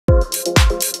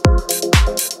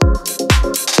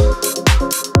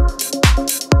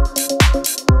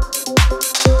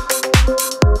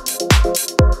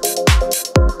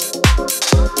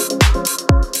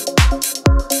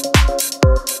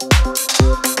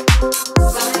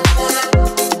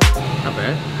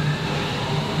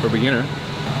beginner.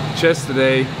 Chest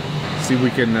today, see if we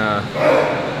can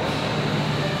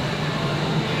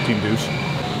team douche.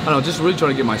 I don't know, just really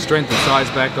trying to get my strength and size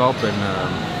back up, and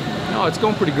no, it's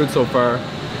going pretty good so far.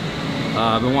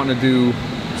 I've been wanting to do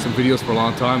some videos for a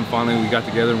long time. Finally we got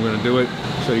together and we're gonna do it.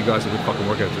 Show you guys a good fucking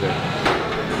workout today.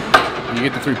 You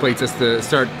get the 3 plates, that's the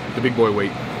start, the big boy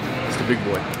weight. It's the big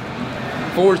boy.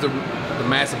 4 is the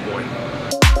massive boy.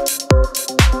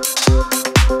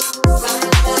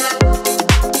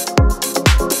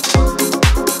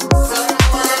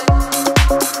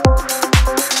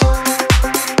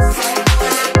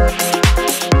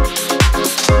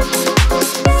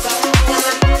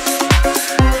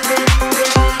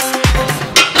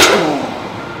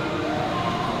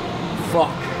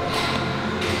 Fuck.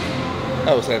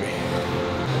 That was heavy.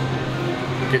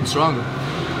 Getting stronger.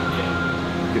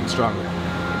 Getting stronger.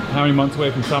 How many months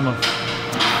away from summer?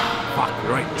 Fuck,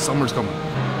 you're right. Summer's coming.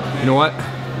 You know what?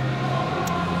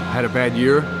 I had a bad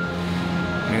year,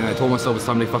 and I told myself it's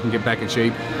time to fucking get back in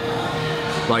shape.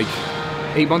 Like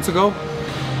 8 months ago,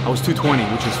 I was 220,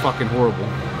 which is fucking horrible.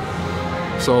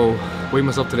 So, weighed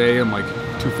myself today, I'm like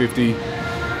 250.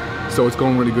 So it's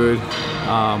going really good.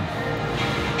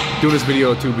 Doing this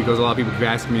video too because a lot of people keep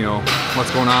asking me, you know, what's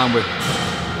going on with,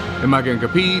 am I gonna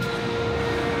compete?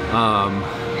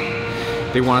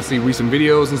 They want to see recent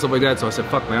videos and stuff like that, so I said,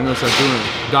 fuck man, I'm gonna start doing it,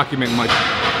 documenting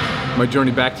my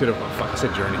journey back to the, oh fuck, I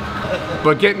said journey.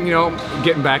 But getting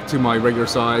back to my regular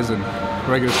size and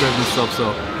regular strength and stuff,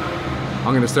 so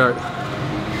I'm gonna start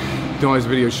doing all these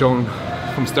videos showing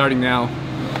from starting now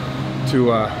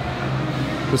to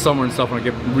the summer and stuff when I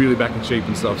get really back in shape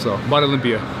and stuff. So by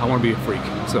Olympia, I want to be a freak.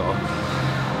 So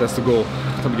that's the goal.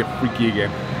 Time to get freaky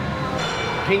again.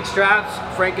 Pink straps.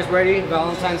 Frank is ready.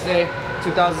 Valentine's Day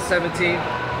 2017.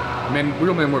 Men,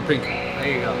 real men wear pink. There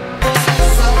you go.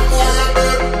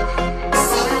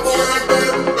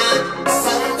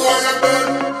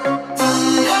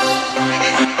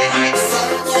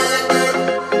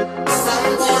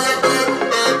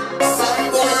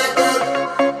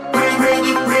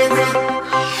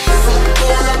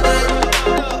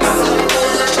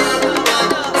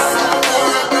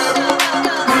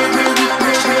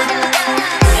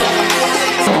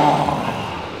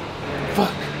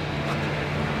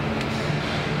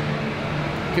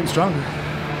 Getting stronger.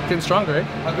 Getting stronger, eh?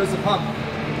 How good's the pump?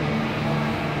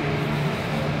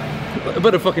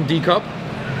 About a fucking D cup.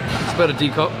 It's about a D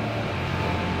cup.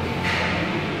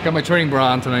 Got my training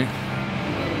bra on tonight.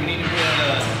 We need to be a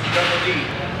double D.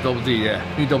 Double D, yeah.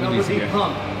 Need double D's D again.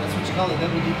 pump. That's what you call it,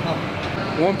 double D pump.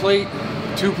 1 plate,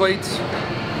 2 plates,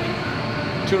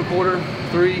 2 1/4,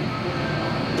 3,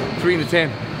 3 into 10.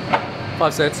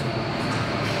 5 sets.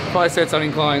 5 sets on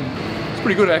incline. It's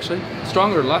pretty good actually.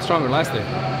 Stronger, a lot stronger than last day.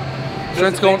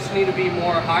 Does the bench need to be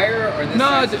more higher, or this?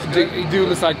 No, do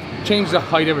this like change the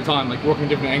height every time, like working a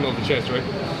different angle of the chest, right?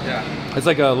 Yeah. It's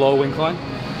like a low incline,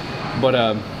 but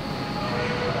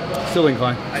still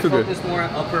incline. Still good. I focus more on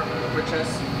upper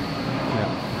chest. Yeah.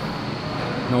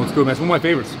 No, it's good, man. It's one of my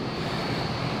favorites.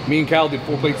 Me and Cal did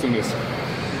 4 plates doing this, so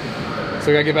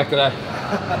I gotta get back to that.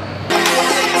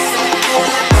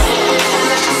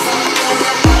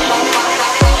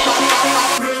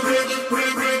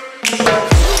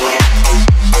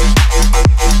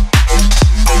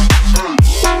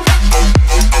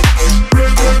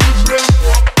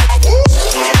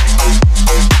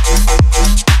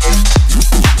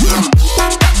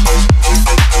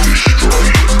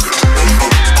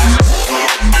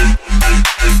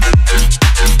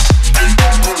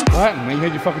 Man, you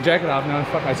had your fucking jacket off now.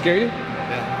 Fuck, I scared you?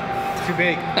 Yeah. It's too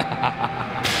big.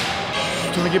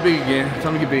 Time to get big again.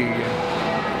 Time to get big again.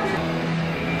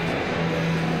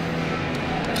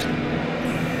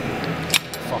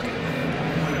 Fuck it.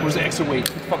 Where's the extra weight?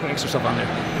 Put the fucking extra stuff on there.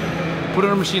 Put it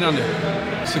on a machine on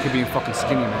there. Sick of being fucking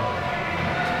skinny, man.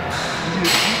 You need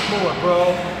to eat more,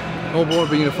 bro. No more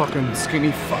being a fucking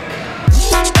skinny fuck.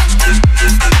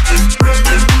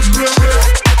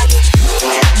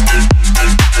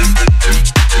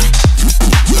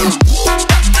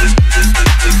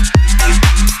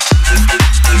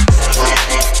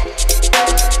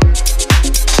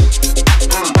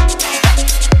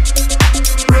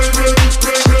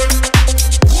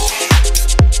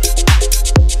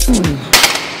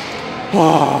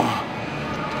 Oh,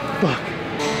 fuck.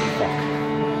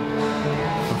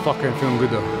 I'm fucking feeling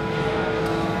good though.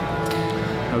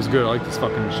 That was good. I like this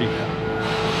fucking machine.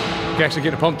 I can actually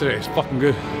get a pump today. It's fucking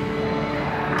good.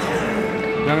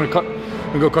 Now I'm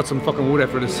gonna go cut some fucking wood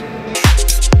after this.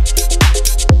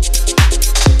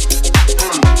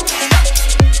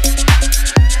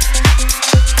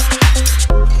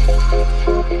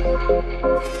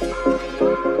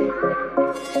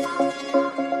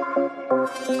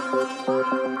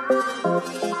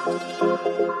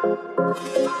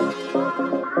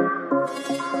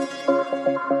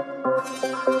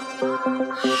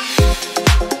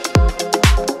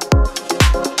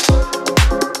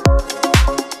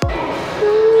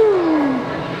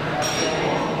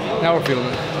 Now we're feeling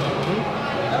it.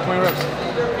 20 reps.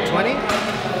 20?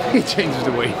 He changes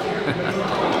the weight.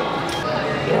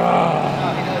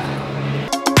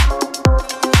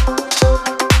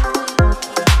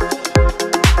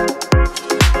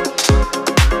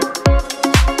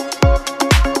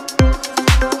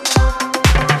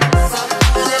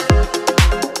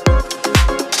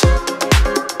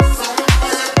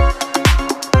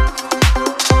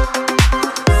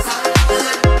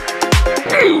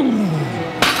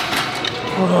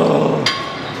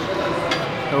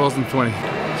 That wasn't 20.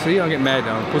 See, I'm getting mad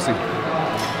now, I'm a pussy.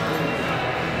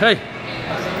 Hey,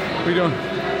 what are you doing?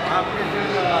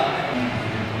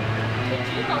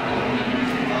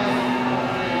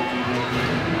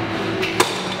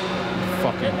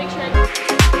 Fucking.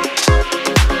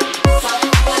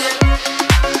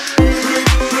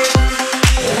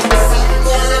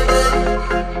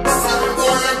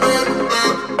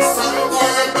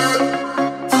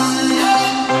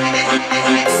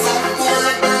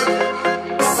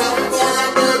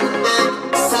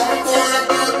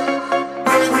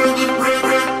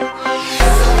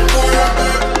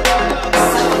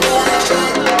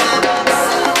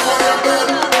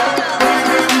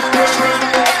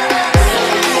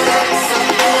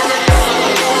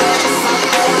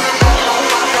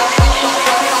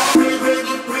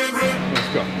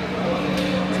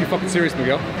 Fucking serious,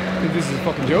 Miguel. Think this is a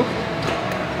fucking joke?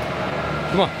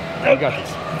 Come on, I got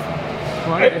this.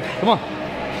 Come on, come on.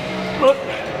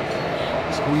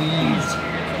 Squeeze.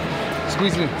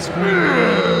 Squeeze it in.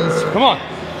 Squeeze. Come on.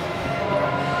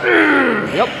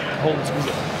 Yep. Hold and squeeze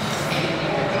it.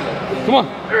 Come on.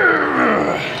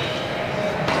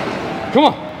 Come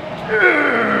on.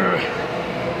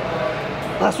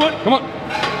 Last one. Come on.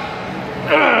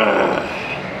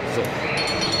 So.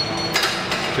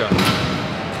 Good job.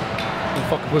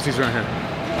 Fucking pussies around here.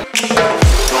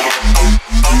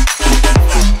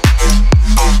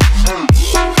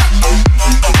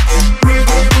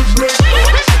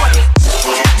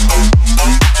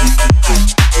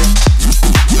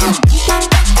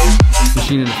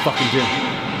 Machine in the fucking gym.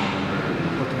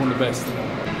 One of the best.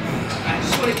 I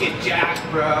just want to get jacked,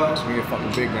 bro. Let's get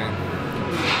fucking big, man.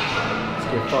 Let's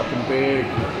get fucking big.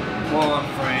 Come on,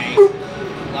 Frank.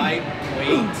 Light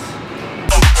weights.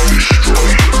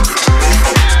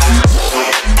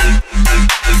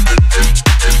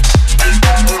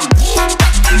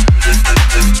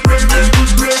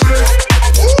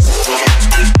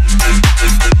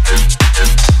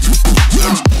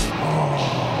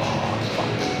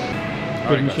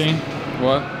 Good machine?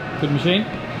 What? Good machine?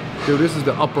 Dude, this is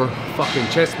the upper fucking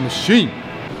chest machine.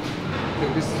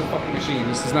 Dude, this is a fucking machine.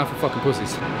 This is not for fucking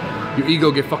pussies. Your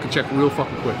ego get fucking checked real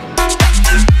fucking quick.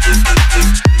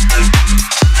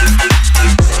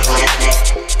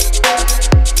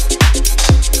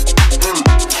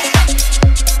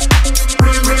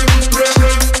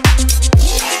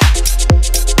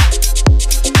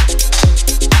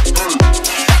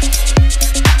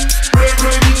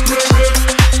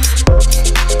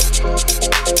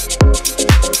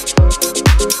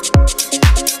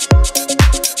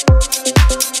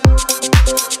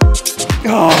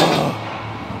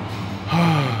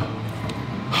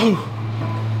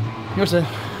 You know what I'm saying?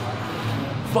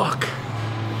 Fuck.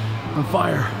 On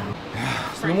fire.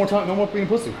 So no more time, no more being a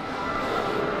pussy.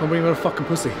 Don't be another fucking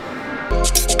pussy.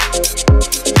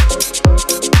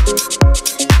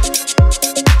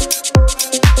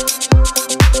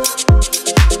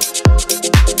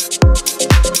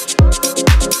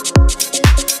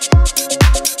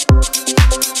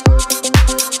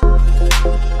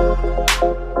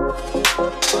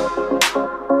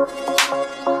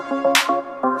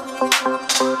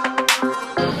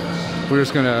 We're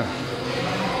just gonna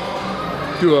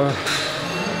do a, I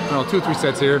don't know, 2 or 3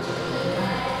 sets here,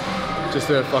 just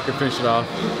to fucking finish it off.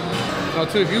 Now,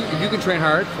 too, if you can train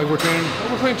hard, like we're training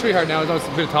pretty hard now. It's a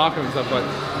bit of talking and stuff, but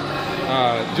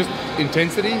just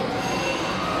intensity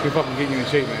can fucking get you in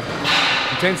shape, man.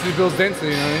 Intensity builds density,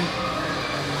 you know what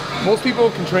I mean? Most people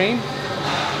can train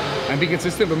and be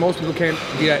consistent, but most people can't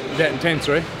be that intense,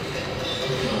 right?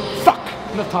 Fuck!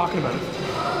 Enough talking about it.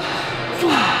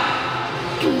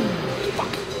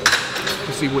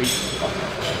 See weight.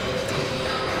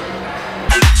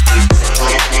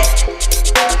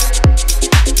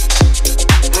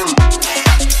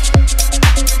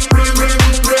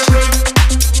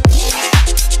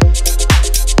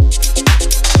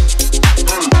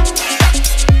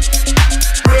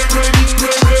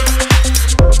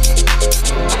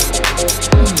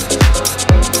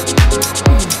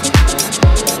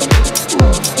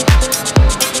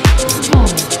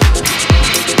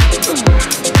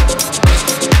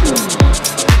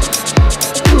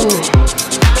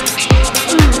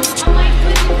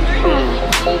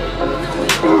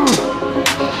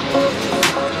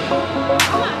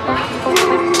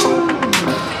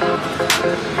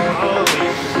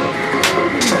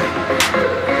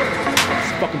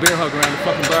 bear hug around the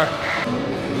fucking bar.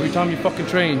 Every time you fucking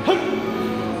train,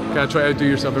 gotta try to outdo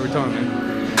yourself every time,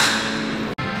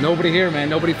 man. Nobody here, man.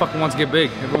 Nobody fucking wants to get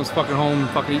big. Everyone's fucking home,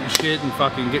 fucking eating shit and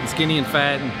fucking getting skinny and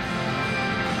fat,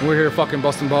 and we're here fucking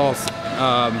busting balls.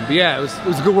 But yeah, it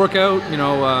was a good workout. You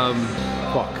know,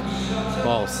 fuck,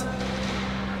 balls,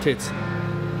 tits,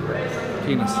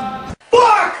 penis.